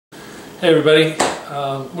Hey everybody,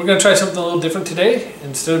 we're going to try something a little different today.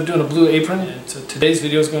 Instead of doing a blue apron, so today's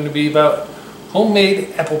video is going to be about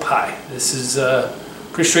homemade apple pie. This is a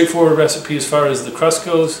pretty straightforward recipe as far as the crust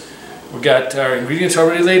goes. We've got our ingredients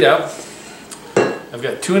already laid out. I've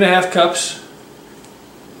got 2.5 cups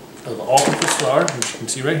of all-purpose flour, which you can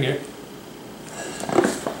see right here.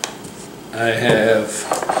 I have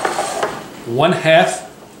 1/2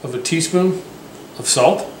 of a teaspoon of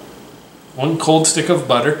salt, 1 cold stick of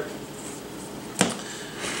butter,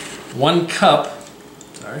 1 cup,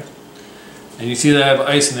 and you see that I have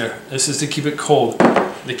ice in there. This is to keep it cold.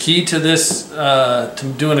 The key to this,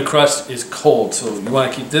 to doing a crust, is cold. So you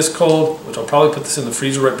want to keep this cold, which I'll probably put this in the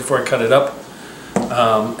freezer right before I cut it up,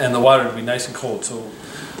 and the water to be nice and cold. So,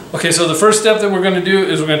 okay, so the first step that we're going to do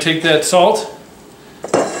is we're going to take that salt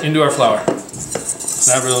into our flour. It's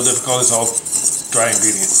not real difficult, it's all dry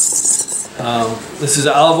ingredients. This is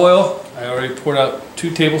olive oil. I already poured out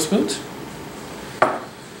 2 tablespoons.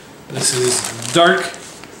 This is dark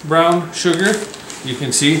brown sugar. You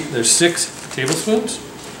can see there's 6 tablespoons.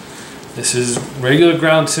 This is regular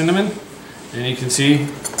ground cinnamon, and you can see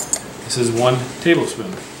this is 1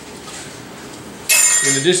 tablespoon.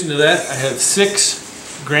 In addition to that, I have 6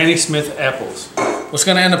 Granny Smith apples. What's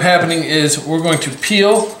going to end up happening is we're going to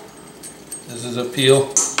peel. This is a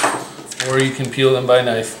peel, or you can peel them by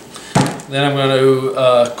knife. Then I'm going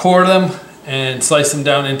to core them and slice them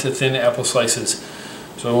down into thin apple slices.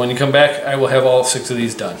 So when you come back, I will have all 6 of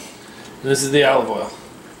these done. This is the olive oil.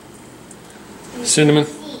 Cinnamon.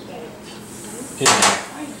 In.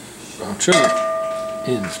 Brown sugar.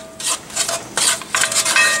 In.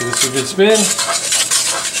 Give this a good spin.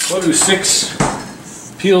 What do 6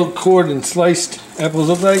 peeled, cored, and sliced apples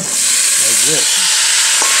look like? Like this.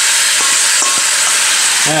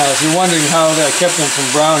 Now, if you're wondering how I kept them from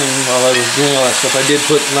browning while I was doing all that stuff, I did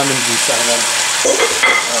put lemon juice on them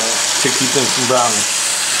to keep them from browning.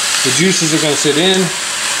 The juices are going to sit in,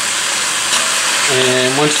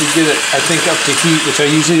 and once you get it, I think, up to heat, which I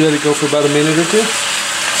usually let it go for about a minute or 2,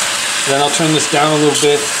 then I'll turn this down a little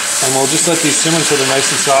bit, and we'll just let these simmer so they're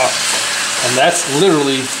nice and soft. And that's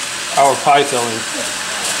literally our pie filling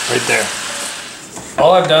right there.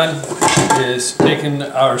 All I've done is taken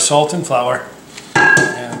our salt and flour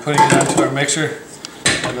and putting it onto our mixer.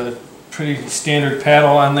 I have a pretty standard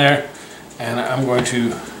paddle on there, and I'm going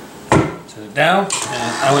to set it down,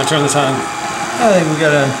 and I'm going to turn this on. I think we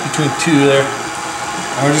got it between 2 there.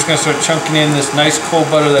 And we're just going to start chunking in this nice cold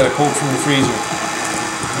butter that I pulled from the freezer.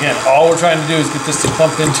 Again, all we're trying to do is get this to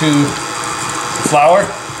clump into the flour.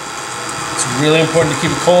 It's really important to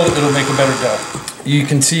keep it cold. It'll make a better dough. You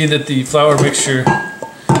can see that the flour mixture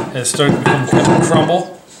has started to become kind of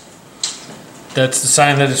crumble. That's the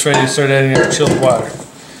sign that it's ready to start adding our chilled water.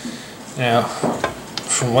 Now,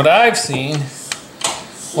 from what I've seen,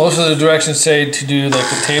 most of the directions say to do like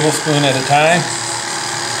a tablespoon at a time.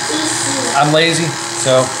 I'm lazy,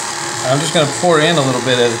 so I'm just going to pour in a little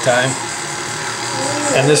bit at a time.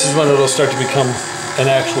 And this is when it'll start to become an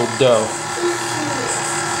actual dough.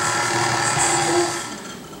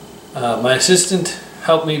 My assistant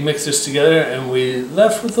helped me mix this together, and we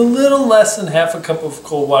left with a little less than 1/2 cup of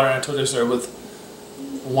cold water, and I took this there with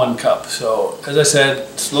 1 cup. So, as I said,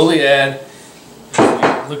 slowly add. If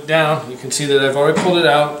you look down, you can see that I've already pulled it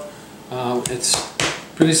out. It's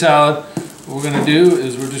pretty solid. What we're going to do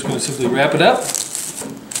is we're just going to simply wrap it up.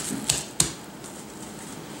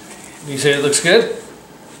 You say it looks good?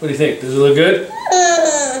 What do you think? Does it look good?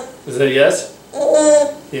 Is that a yes?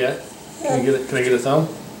 Yeah? Can you get it? Can I get a thumb?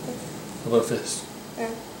 How about a fist?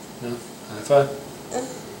 No? High five?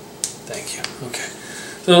 Thank you. Okay.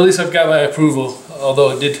 So at least I've got my approval,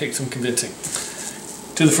 although it did take some convincing.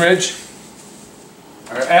 To the fridge.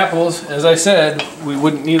 Our apples, as I said, we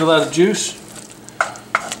wouldn't need a lot of juice.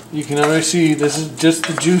 You can already see this is just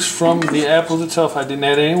the juice from the apples itself. I didn't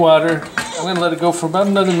add any water. I'm going to let it go for about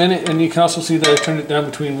another minute, and you can also see that I turned it down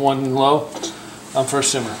between 1 and low for a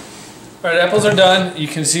simmer. Alright, apples are done. You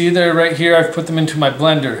can see they're right here. I've put them into my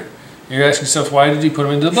blender. You're asking yourself, why did you put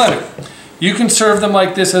them into the blender? You can serve them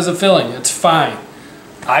like this as a filling. It's fine.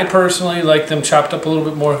 I personally like them chopped up a little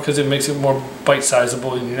bit more because it makes it more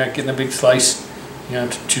bite-sizable, and you're not getting a big slice you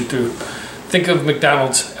have to chew through. Think of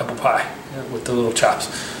McDonald's apple pie with the little chops.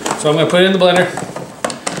 So I'm going to put it in the blender,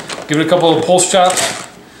 give it a couple of pulse chops,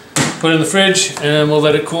 put it in the fridge, and we'll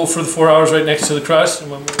let it cool for the 4 hours right next to the crust.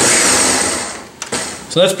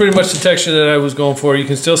 So that's pretty much the texture that I was going for. You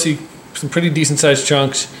can still see some pretty decent sized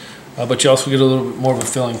chunks, but you also get a little bit more of a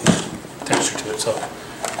filling texture to it. So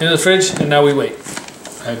into the fridge, and now we wait.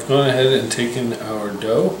 I've gone ahead and taken our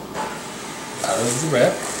dough out of the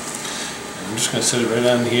wrap. I'm just going to set it right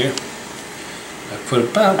on here. I put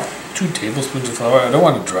about 2 tablespoons of flour. I don't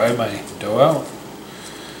want to dry my dough out,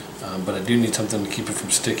 but I do need something to keep it from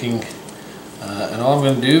sticking. And all I'm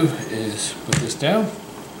going to do is put this down.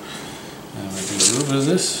 And I'm going to do a little bit of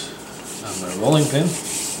this on my rolling pin.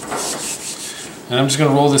 And I'm just going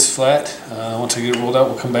to roll this flat. Once I get it rolled out,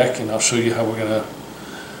 we'll come back and I'll show you how we're going to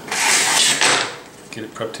get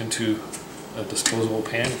it prepped into a disposable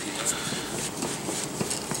pan.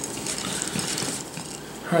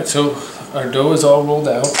 Alright, so our dough is all rolled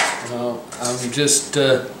out. I'm just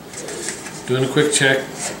doing a quick check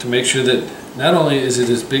to make sure that not only is it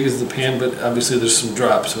as big as the pan, but obviously there's some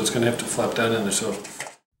drop, so it's going to have to flop down in there. So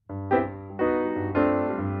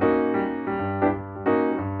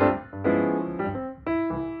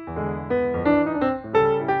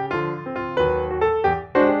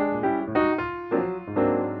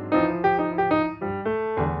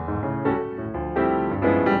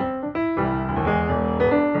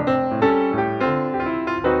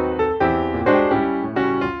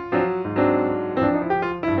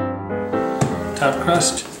top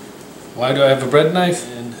crust. Why do I have a bread knife?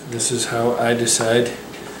 And this is how I decide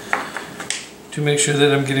to make sure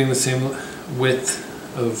that I'm getting the same width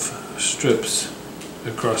of strips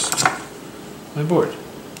across my board.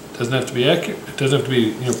 It doesn't have to be accurate. It doesn't have to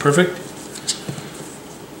be, you know, perfect,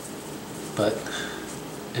 but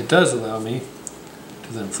it does allow me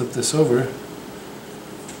to then flip this over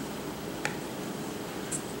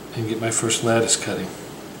and get my first lattice cutting.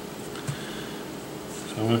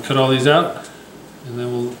 So I'm going to cut all these out, and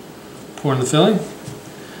then we'll pour in the filling,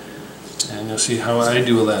 and you'll see how I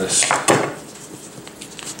do a lattice.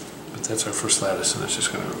 But that's our first lattice, and it's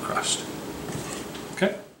just going to go across.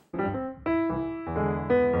 Okay.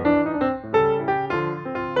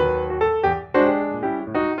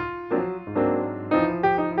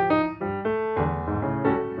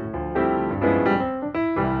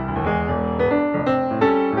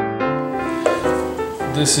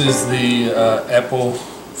 This is the apple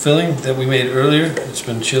filling that we made earlier. It's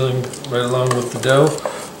been chilling right along with the dough.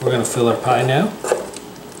 We're going to fill our pie now.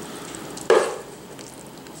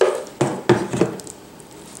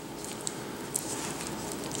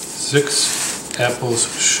 Six apples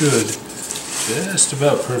should just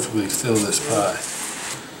about perfectly fill this pie.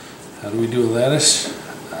 How do we do a lattice?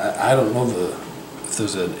 I don't know if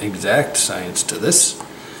there's an exact science to this,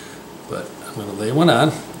 but I'm going to lay one on,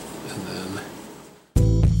 and then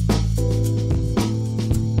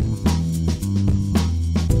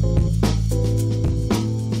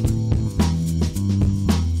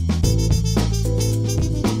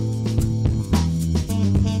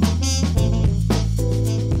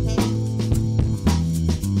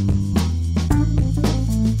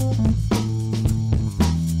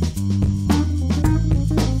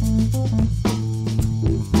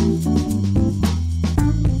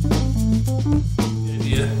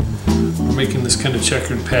making this kind of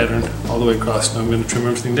checkered pattern all the way across. Now I'm going to trim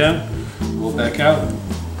everything down, roll back out,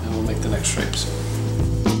 and we'll make the next stripes.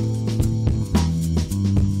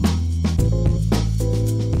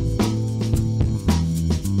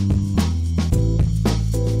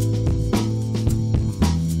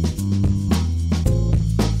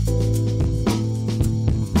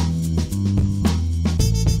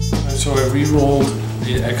 Right, so I re-rolled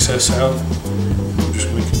the excess out. I'm just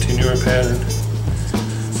going to continue our pattern.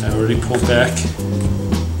 I already pulled back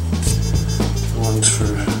the ones for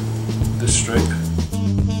this stripe.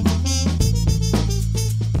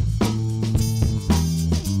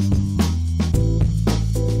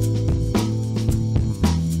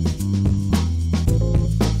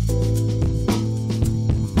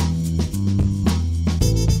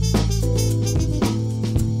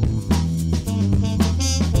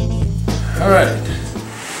 Alright,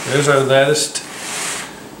 there's our latticed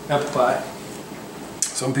apple pie.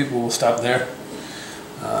 Some people will stop there.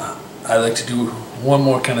 I like to do one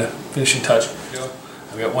more kind of finishing touch.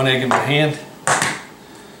 I've got one egg in my hand.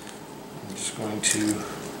 I'm just going to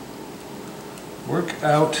work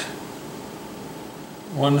out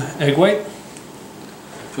one egg white.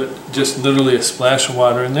 Put just literally a splash of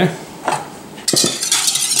water in there.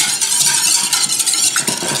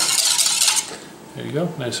 There you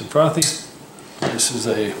go, nice and frothy. This is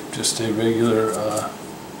just a regular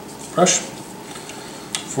brush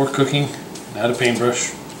for cooking, not a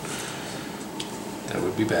paintbrush. That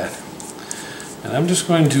would be bad. And I'm just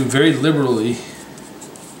going to very liberally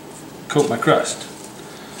coat my crust.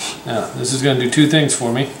 Now, this is going to do two things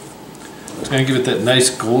for me. It's going to give it that nice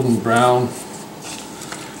golden brown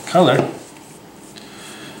color,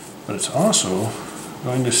 but it's also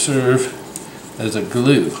going to serve as a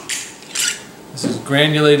glue. This is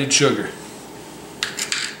granulated sugar.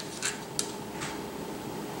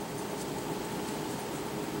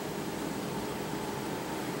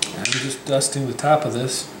 I'm just dusting the top of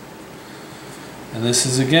this. And this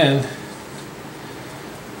is again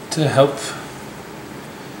to help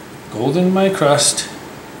golden my crust,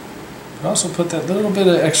 but also put that little bit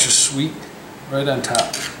of extra sweet right on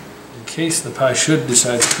top. In case the pie should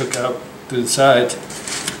decide to cook out through the sides,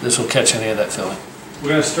 this will catch any of that filling. We're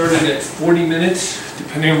going to start it at 40 minutes,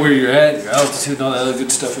 depending on where you're at, your altitude and all that other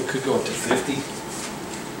good stuff. It could go up to 50.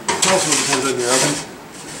 It also depends on your oven.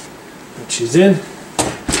 But she's in.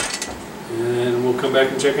 And we'll come back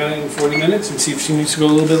and check on it in 40 minutes and see if she needs to go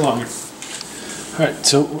a little bit longer. Alright,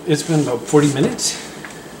 so it's been about 40 minutes.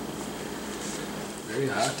 Very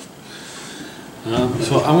hot.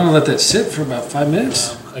 So I'm going to let that sit for about 5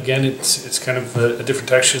 minutes. Again, it's kind of a different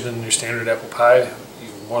texture than your standard apple pie.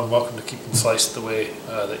 You're more than welcome to keep them sliced the way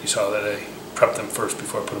that you saw that I prepped them first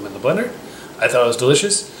before I put them in the blender. I thought it was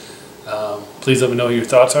delicious. Please let me know what your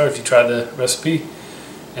thoughts are if you tried the recipe,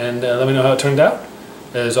 and let me know how it turned out.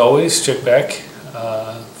 As always, check back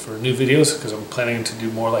for new videos because I'm planning to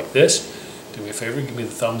do more like this. Do me a favor, give me the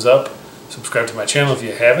thumbs up, subscribe to my channel if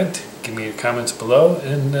you haven't, give me your comments below,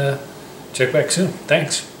 and check back soon.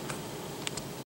 Thanks.